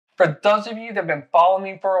For those of you that have been following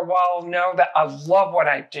me for a while know that I love what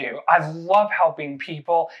I do. I love helping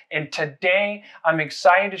people, and today I'm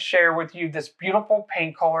excited to share with you this beautiful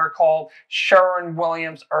paint color called Sherwin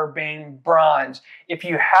Williams Urbane Bronze. If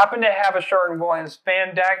you happen to have a Sherwin Williams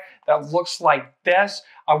fan deck that looks like this,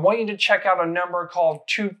 I want you to check out a number called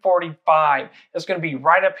 245. It's going to be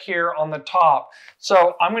right up here on the top.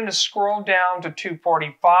 So I'm going to scroll down to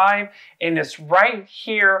 245, and it's right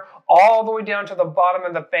here all the way down to the bottom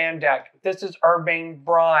of the fan deck. This is Urbane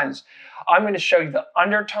Bronze. I'm going to show you the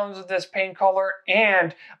undertones of this paint color,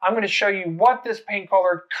 and I'm going to show you what this paint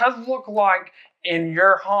color could look like in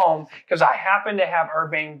your home, because I happen to have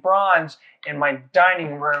Urbane Bronze in my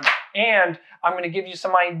dining room, and I'm going to give you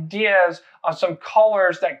some ideas of some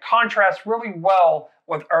colors that contrast really well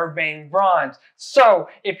with Urbane Bronze. So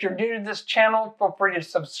if you're new to this channel, feel free to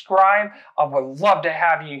subscribe. I would love to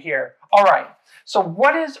have you here. All right, so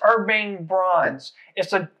what is Urbane Bronze?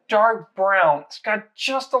 It's a dark brown. It's got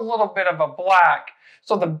just a little bit of a black.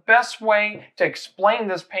 So the best way to explain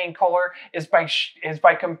this paint color is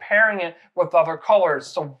by comparing it with other colors.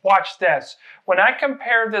 So watch this. When I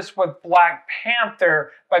compare this with Black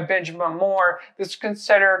Panther by Benjamin Moore, this is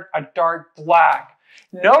considered a dark black.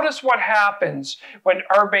 Notice what happens when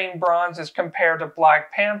Urbane Bronze is compared to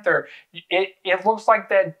Black Panther. It looks like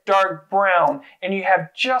that dark brown, and you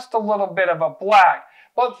have just a little bit of a black.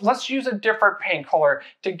 But let's use a different paint color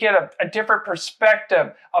to get a different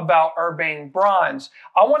perspective about Urbane Bronze.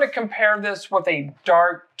 I want to compare this with a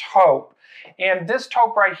dark taupe. And this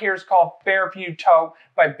taupe right here is called Fairview Taupe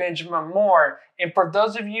by Benjamin Moore. And for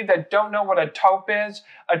those of you that don't know what a taupe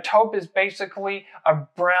is basically a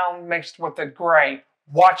brown mixed with a gray.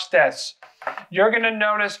 Watch this. You're going to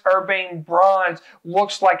notice Urbane Bronze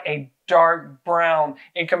looks like a dark brown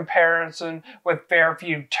in comparison with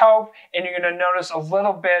Fairview Taupe, and you're going to notice a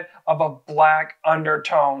little bit of a black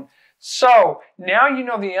undertone. So now you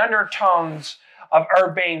know the undertones of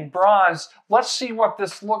Urbane Bronze. Let's see what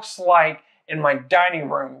this looks like in my dining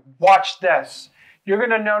room. Watch this. You're going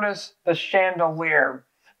to notice the chandelier.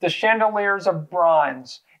 The chandelier is a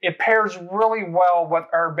bronze. It pairs really well with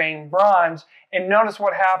Urbane Bronze. And notice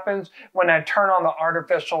what happens when I turn on the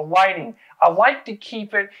artificial lighting. I like to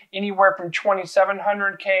keep it anywhere from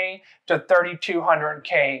 2700K to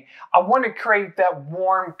 3200K. I want to create that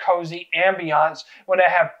warm, cozy ambiance when I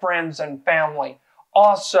have friends and family.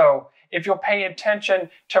 Also, if you'll pay attention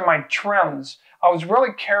to my trims, I was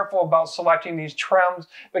really careful about selecting these trims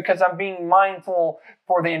because I'm being mindful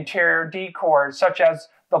for the interior decor, such as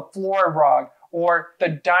the floor rug or the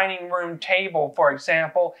dining room table, for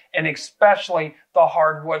example, and especially the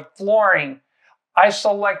hardwood flooring. I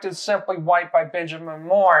selected Simply White by Benjamin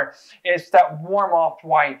Moore. It's that warm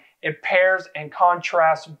off-white. It pairs and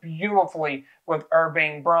contrasts beautifully with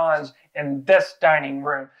Urbane Bronze in this dining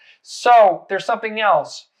room. So there's something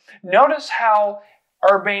else. Notice how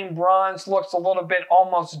Urbane Bronze looks a little bit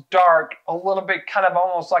almost dark, a little bit kind of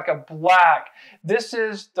almost like a black. This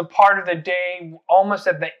is the part of the day, almost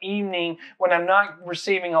at the evening, when I'm not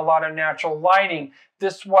receiving a lot of natural lighting.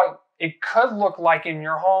 This is what it could look like in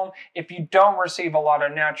your home if you don't receive a lot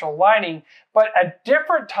of natural lighting. But at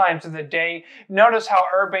different times of the day, notice how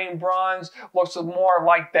Urbane Bronze looks more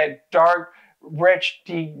like that dark, rich,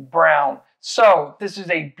 deep brown. So this is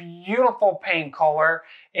a beautiful paint color,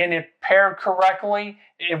 and if paired correctly,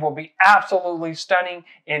 it will be absolutely stunning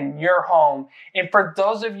in your home. And for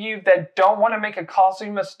those of you that don't want to make a costly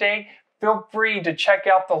mistake, feel free to check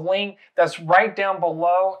out the link that's right down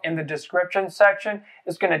below in the description section.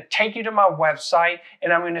 It's going to take you to my website,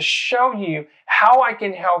 and I'm going to show you how I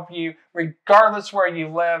can help you regardless where you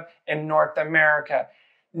live in North America.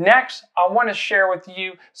 Next, I want to share with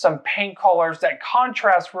you some paint colors that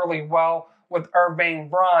contrast really well with Urbane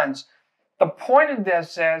Bronze. The point of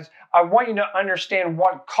this is I want you to understand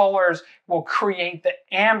what colors will create the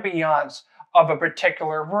ambiance of a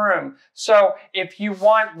particular room. So if you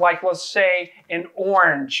want, like, let's say an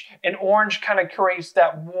orange kind of creates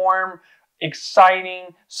that warm, exciting,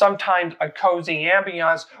 sometimes a cozy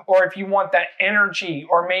ambiance. Or if you want that energy,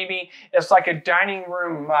 or maybe it's like a dining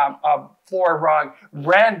room floor rug,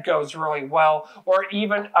 red goes really well, or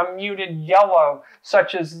even a muted yellow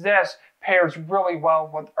such as this pairs really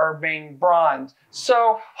well with Urbane Bronze.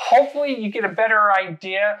 So hopefully you get a better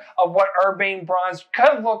idea of what Urbane Bronze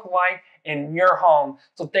could look like in your home.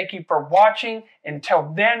 So thank you for watching.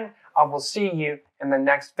 Until then, I will see you in the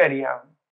next video.